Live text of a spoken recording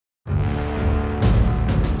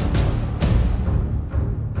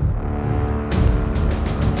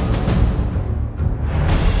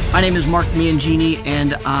My name is Mark Mangini,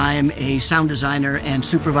 and I'm a sound designer and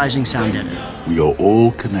supervising sound editor. We are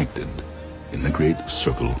all connected in the great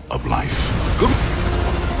circle of life.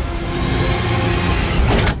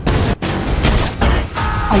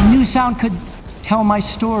 I knew sound could tell my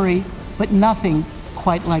story, but nothing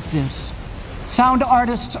quite like this. Sound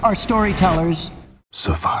artists are storytellers.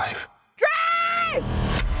 Survive. Drive!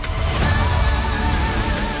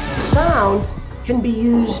 Sound can be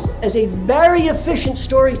used as a very efficient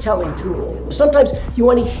storytelling tool. Sometimes you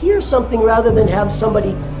want to hear something rather than have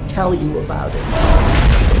somebody tell you about it.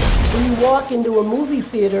 When you walk into a movie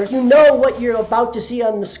theater, you know what you're about to see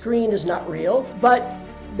on the screen is not real, but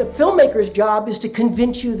the filmmaker's job is to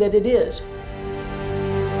convince you that it is.